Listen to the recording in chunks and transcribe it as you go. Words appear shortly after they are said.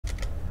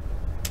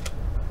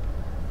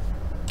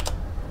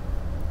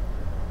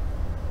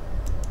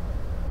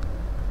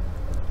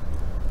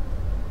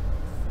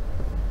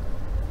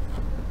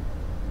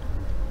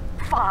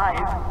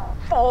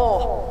5,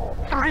 4,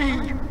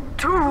 3,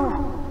 2,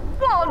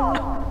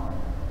 1.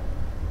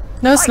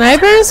 No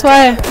snipers?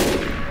 Why?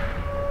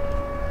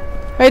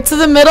 Right, so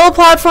the middle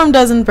platform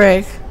doesn't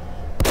break.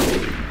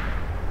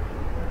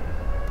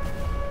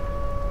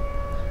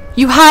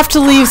 You have to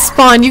leave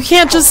spawn. You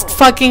can't just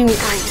fucking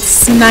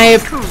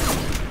snipe. 2,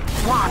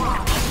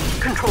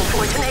 1. Control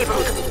point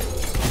enabled.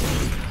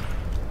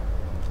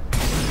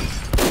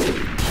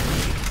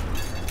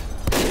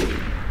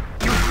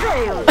 You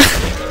failed.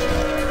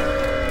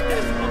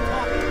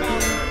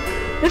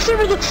 This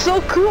server looks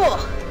so cool.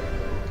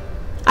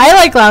 I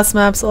like glass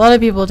maps. A lot of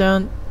people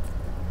don't.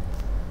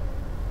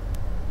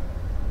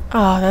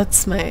 Oh,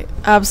 that's my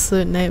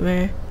absolute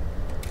nightmare.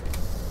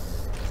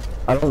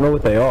 I don't know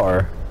what they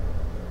are.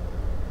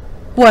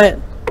 What?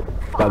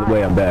 By the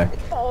way, I'm back.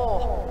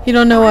 You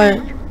don't know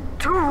what?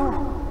 2, 1.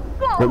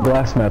 What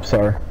glass maps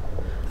are?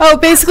 Oh,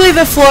 basically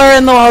the floor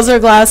and the walls are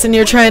glass and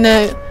you're trying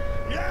to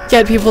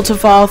get people to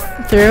fall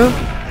through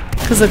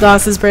because the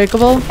glass is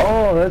breakable.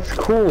 Oh, that's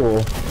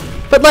cool.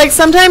 But like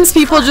sometimes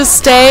people just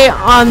stay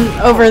on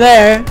over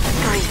there.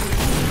 3,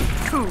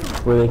 2.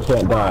 Where they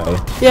can't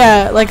die.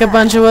 Yeah, like a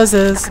bunch of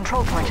wuzzes.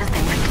 Control point has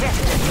been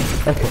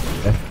contested.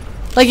 Okay.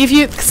 Like if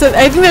you, so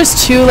I think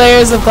there's 2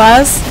 layers of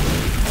glass.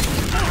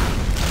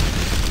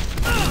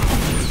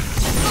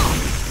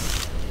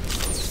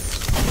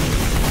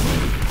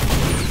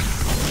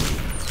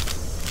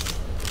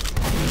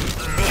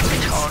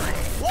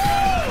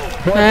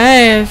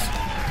 Nice.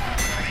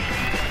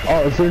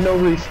 Oh, is there no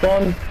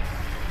respawn?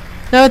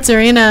 No, it's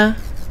arena.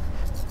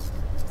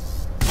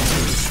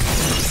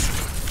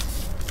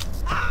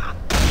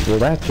 Well,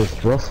 that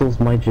just rustles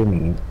my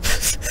Jimmy.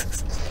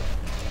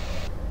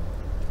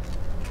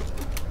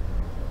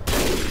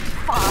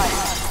 5,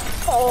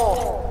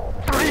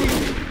 4, 3,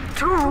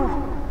 2,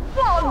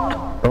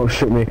 1. Don't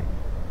shoot me.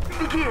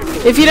 Begin.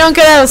 If you don't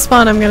get out of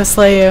spawn, I'm gonna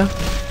slay you.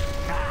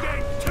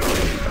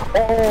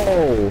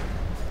 Oh!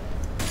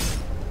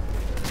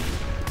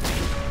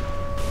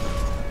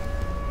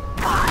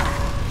 5,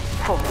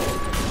 4, 3,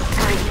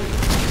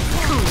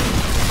 2,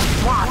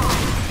 1.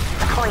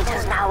 The point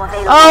is now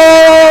available.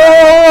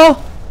 Oh!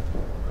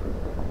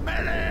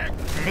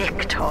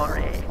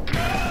 Victory.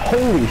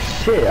 Holy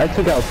shit, I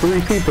took out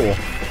 3 people.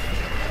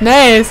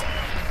 Nice.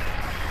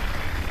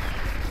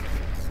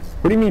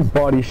 What do you mean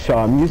body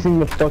shot? I'm using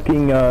the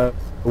fucking,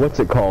 what's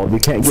it called? You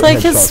can't It's get like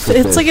headshots his, with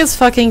it's this. like his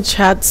fucking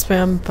chat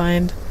spam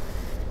bind.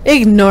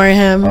 Ignore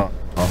him. Oh.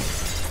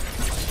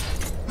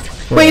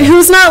 Wait,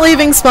 who's not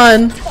leaving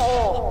spawn?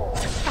 4,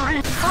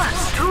 3,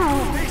 2.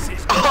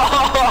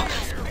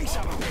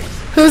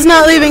 Who's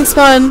not leaving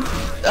spawn?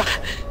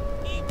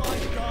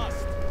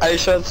 I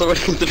shot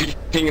somebody in the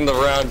beginning of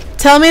the round.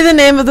 Tell me the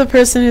name of the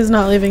person who's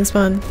not leaving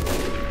spawn.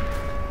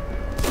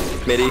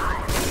 Midi.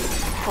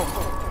 4,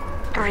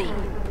 3,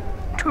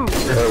 2. Or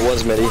it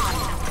was Midi.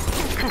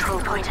 Control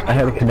point I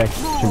had a enabled.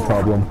 connection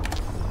problem.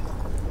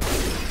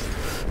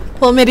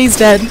 Well, Midi's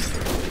dead.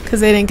 Because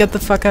they didn't get the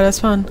fuck out of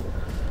spawn.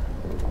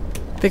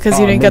 Because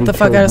you Oh, didn't get Midi the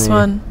fuck killed out of me.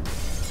 spawn.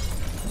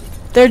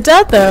 They're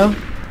dead though.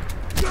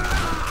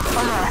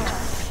 Alert.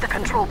 The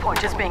control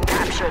point is being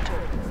captured.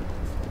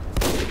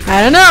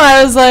 I don't know,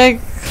 I was like,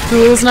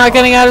 who's not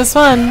getting out of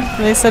spawn?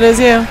 They said it was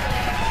you.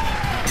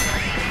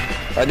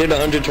 I did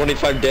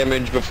 125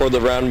 damage before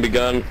the round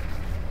begun.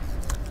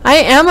 I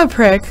am a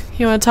prick.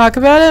 You want to talk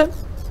about it?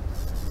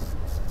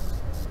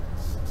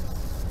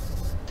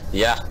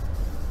 Yeah.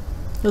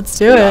 Let's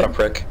do You're it. not a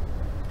prick.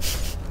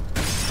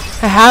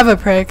 I have a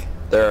prick.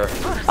 There.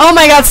 Oh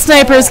my god,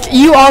 snipers!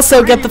 You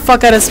also get the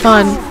fuck out of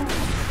spawn.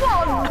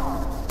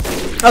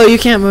 Oh, you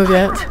can't move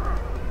yet.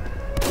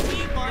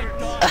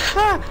 The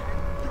fuck?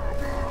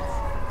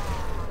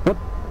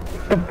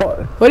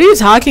 What are you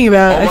talking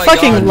about? Oh I my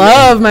fucking God,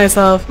 love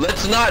myself.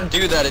 Let's not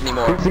do that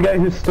anymore. Who's the guy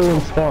who's still in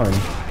spawn?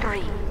 3.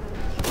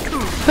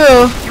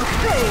 Who?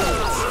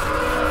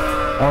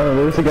 I don't know,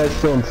 there was a guy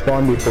still in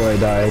spawn before I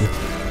died.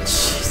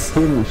 He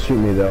didn't shoot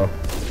me though.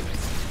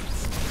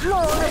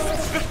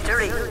 Flawless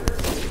victory.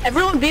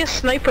 Everyone be a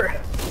sniper.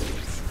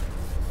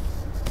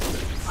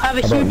 I have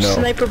a How about huge no?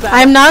 sniper battle.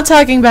 I'm not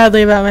talking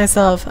badly about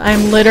myself.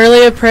 I'm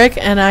literally a prick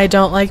and I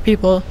don't like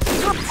people.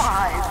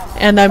 5,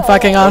 And I'm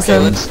fucking Okay,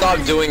 awesome. let's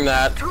stop doing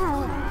that.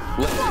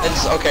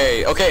 Let's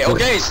okay,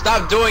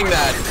 stop doing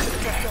that.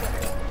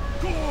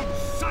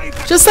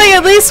 Just like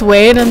at least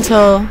wait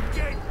until,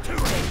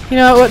 you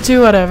know what, do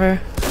whatever.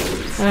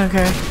 I don't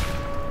care.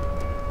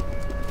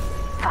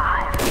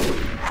 5,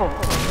 4,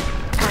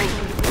 3,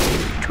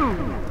 2,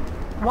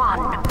 1.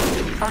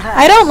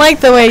 I don't like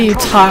the way you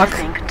talk.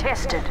 Being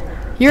contested.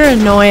 You're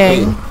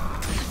annoying.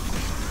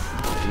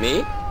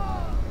 Me?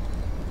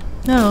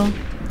 No.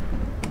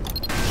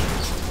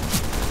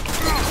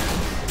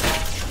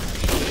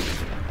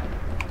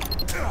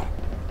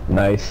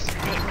 Nice.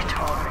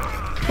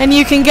 And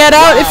you can get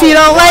out if you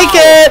don't like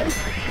it.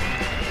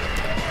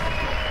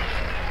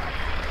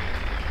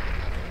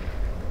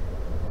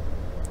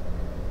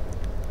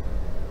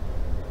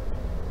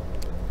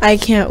 I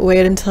can't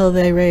wait until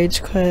they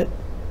rage quit.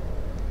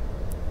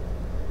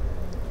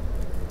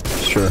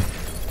 Sure.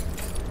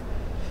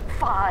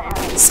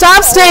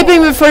 Stop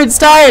sniping before it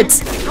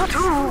starts!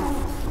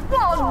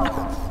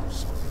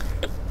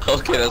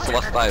 Okay, that's the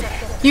last time.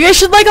 You guys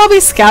should like all be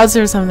scouts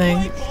or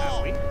something.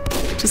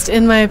 Just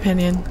in my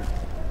opinion.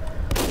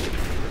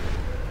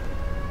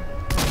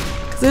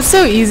 Cause it's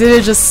so easy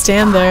to just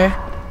stand there.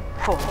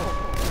 4,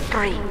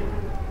 3,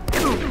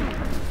 2,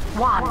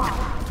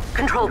 1.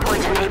 Control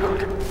point enabled.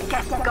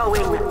 Get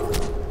going.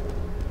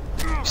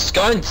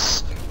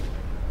 Skunts!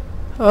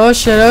 Oh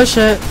shit, oh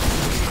shit.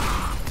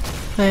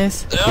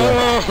 Nice.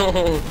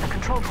 Oh.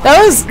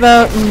 That was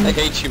the... I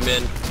hate you,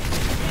 man.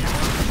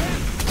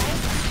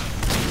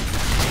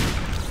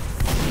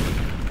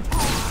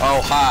 Oh,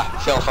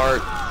 ha! Fell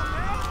hard.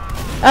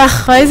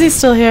 Ugh, why is he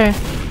still here?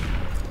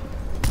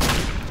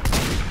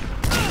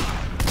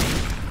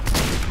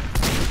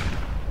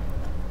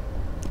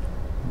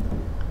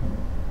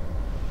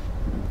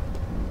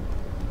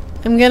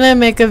 I'm gonna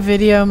make a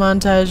video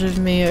montage of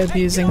me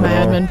abusing my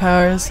admin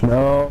powers.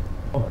 No.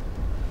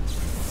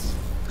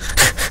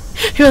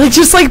 You're like,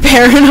 just like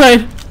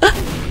paranoid.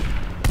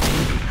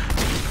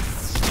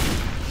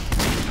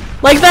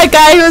 Like that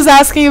guy who was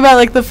asking about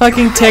like the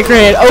fucking tick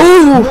rate.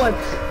 Oh!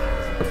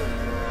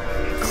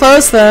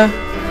 Close though.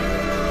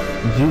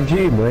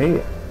 GG,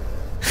 mate.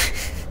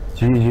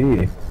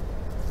 GG.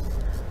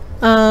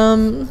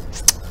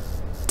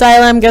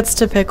 Dialam gets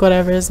to pick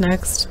whatever is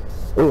next.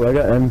 Oh, I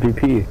got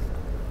MVP.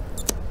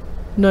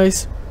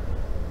 Nice.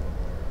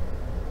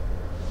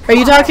 Are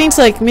you talking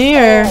to like me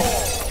or?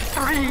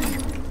 3,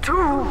 2,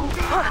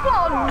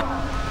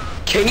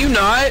 1. Can you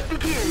not?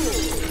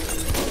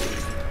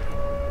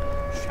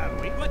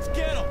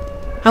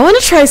 I want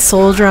to try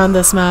soldier on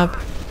this map.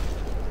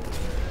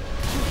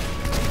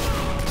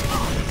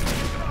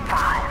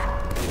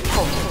 5,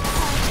 4,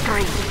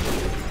 3,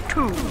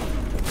 2.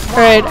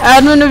 Alright,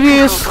 admin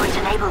abuse Point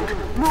enabled.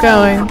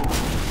 going.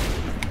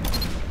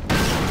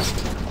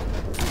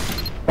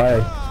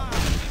 Bye.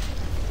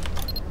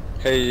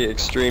 Hey,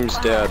 Extreme's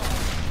dead.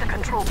 The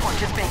control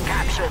point is being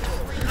captured.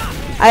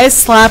 I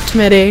slapped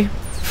Mitty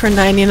for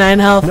 99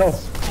 health. No.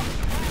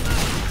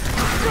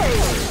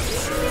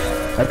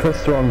 I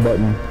pressed the wrong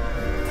button.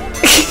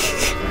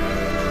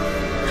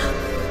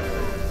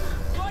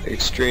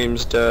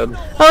 Extreme's dead.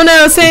 Oh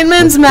no, Saint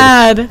Min's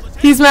mad.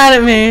 He's mad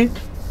at me.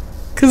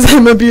 Cause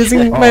I'm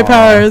abusing my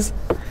powers.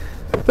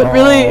 But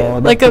really, Aw,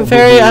 like that's a so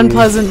very big.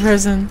 unpleasant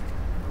person.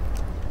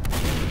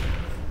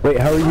 Wait,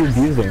 how are you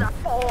abusing?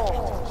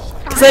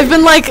 Cause I've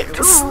been like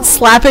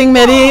slapping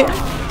Mitty.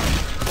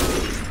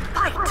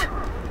 Fight.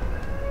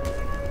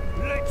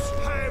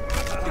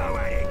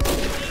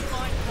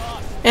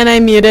 And I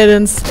muted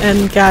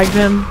and gagged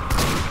him.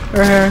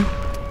 Or her.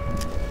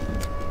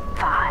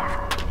 5,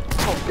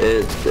 I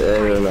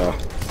don't know.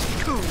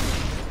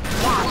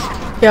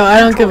 Yo, I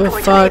don't give a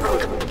fuck.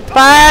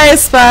 Bye,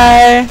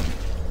 Spy!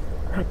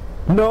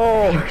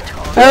 No!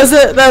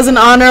 That was an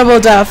honorable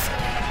death.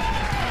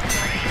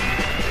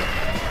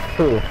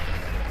 Who?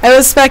 I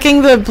was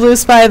specking the blue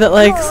Spy that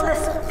like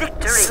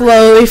victory.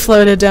 slowly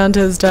floated down to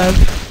his death.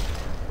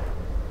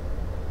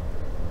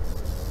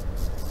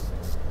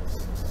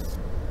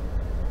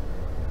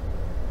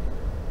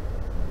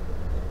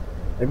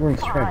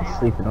 Everyone's trying to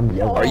sleep and I'm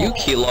yelling. Are you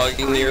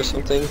keylogging me or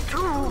something?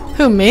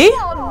 Who, me?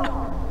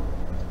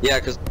 Yeah,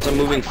 because I'm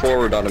moving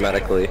forward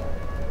automatically.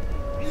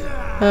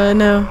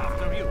 No.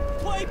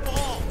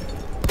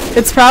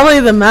 It's probably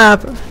the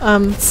map.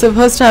 It's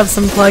supposed to have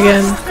some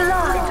plugin.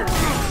 Blood.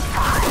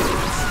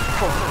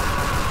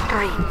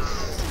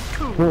 5,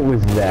 4, 3. What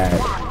was that?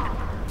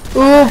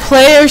 Ooh,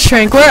 player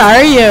shrink, where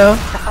are you?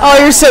 Oh,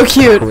 you're so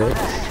cute.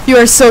 You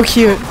are so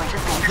cute.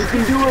 You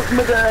can do it,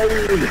 Madai!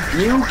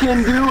 You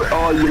can do it!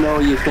 Oh, you know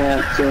you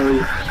can't, sorry.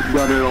 You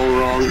got it all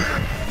wrong.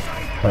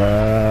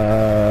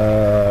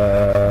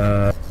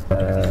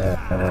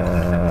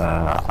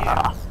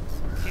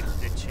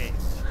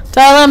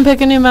 Dial,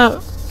 pick a new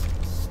map.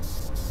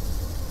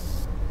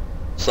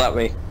 Slap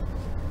me.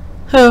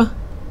 Who?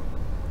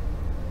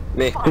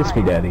 Me. Kiss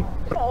me, daddy.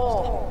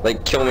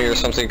 Like, kill me or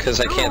something, because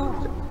I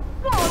can't...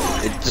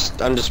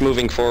 I'm just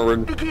moving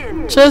forward.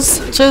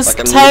 Just Like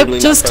I'm literally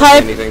not pressing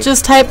anything.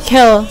 just type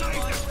kill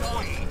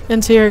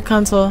into your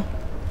console.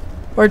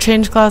 Or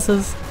change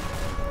classes.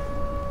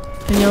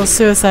 And you'll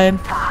suicide.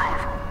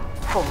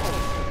 5, 4,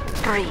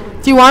 3.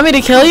 Do you want me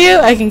to kill you?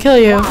 I can kill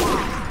you.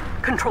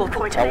 Control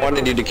point I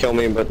wanted you to kill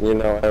me, but you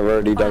know, I've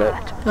already done it.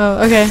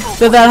 Oh, okay.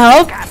 Did that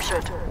help?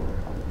 captured.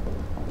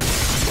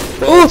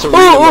 Well, it's a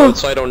arena mode,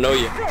 so I don't know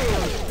you.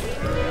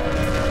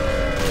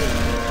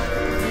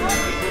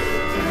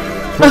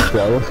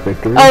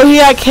 Oh, he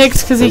got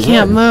kicked because he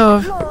can't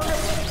move.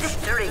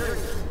 Victory.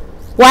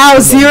 Wow,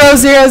 0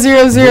 0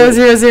 0 0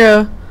 0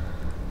 0.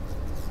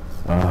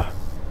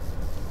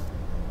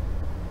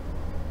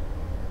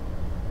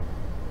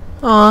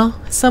 Aw,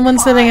 someone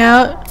sitting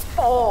out?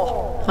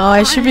 Oh,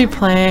 I should be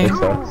playing.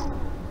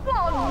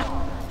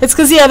 It's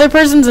because the other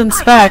person's in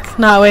spec,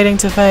 not waiting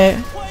to fight.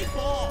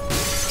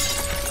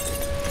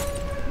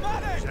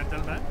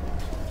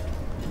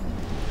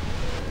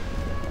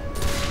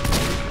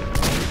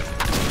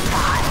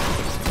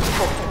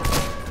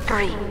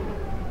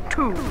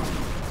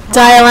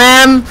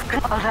 Dial-am.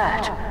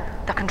 Alert.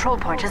 The control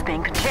point is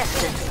being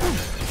contested.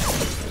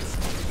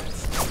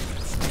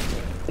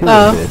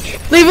 Oh.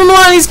 Bitch. Leave him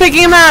alone, he's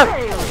picking him up!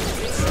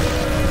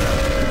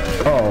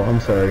 Oh, I'm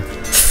sorry.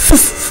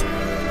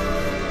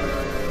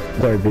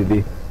 Sorry,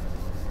 baby.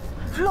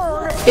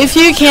 If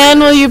you can,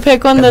 will you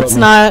pick one that's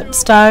not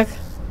stock?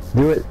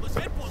 Do it.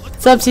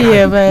 It's up to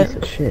you, but... Piece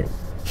of shit.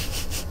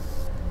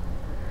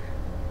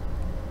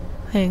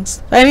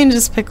 Thanks. I mean,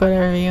 just pick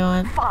whatever you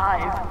want.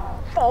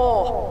 5,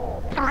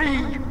 4,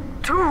 3,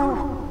 2,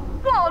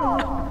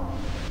 1.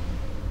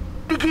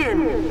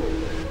 Begin.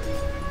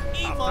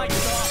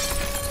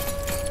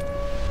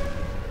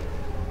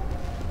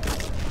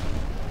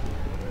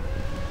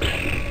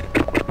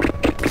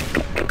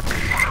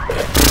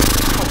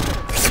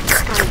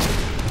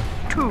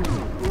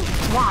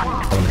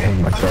 I'm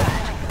hanging myself.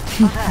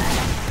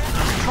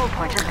 Control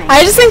point is being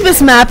I just think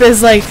this map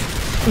is, like,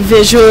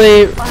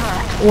 visually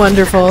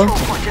wonderful. control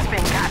point is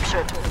being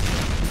captured.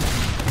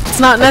 It's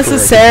not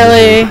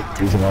necessarily...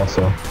 Using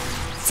also.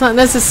 It's not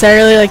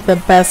necessarily, like, the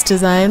best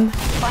design.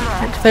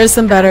 There's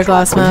some better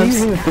glass Was he maps.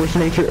 using the Force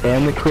Nature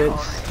and the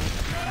crits?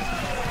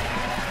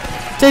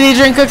 Did he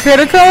drink a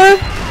critical?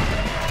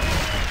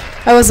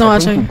 I wasn't I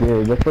watching. think he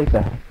did. That's like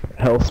the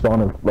hell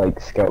spawn of, like,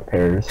 scout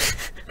pairs.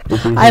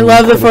 I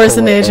love the Force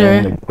of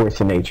Nature. The Force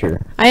of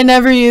Nature. I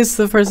never used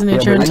the Force of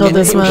Nature but until I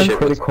this mean, month. shit.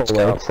 Critical,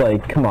 it's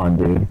like, come on,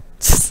 dude.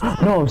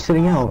 No, I'm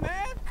sitting out.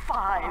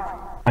 5,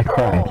 I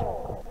cried.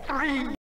 3,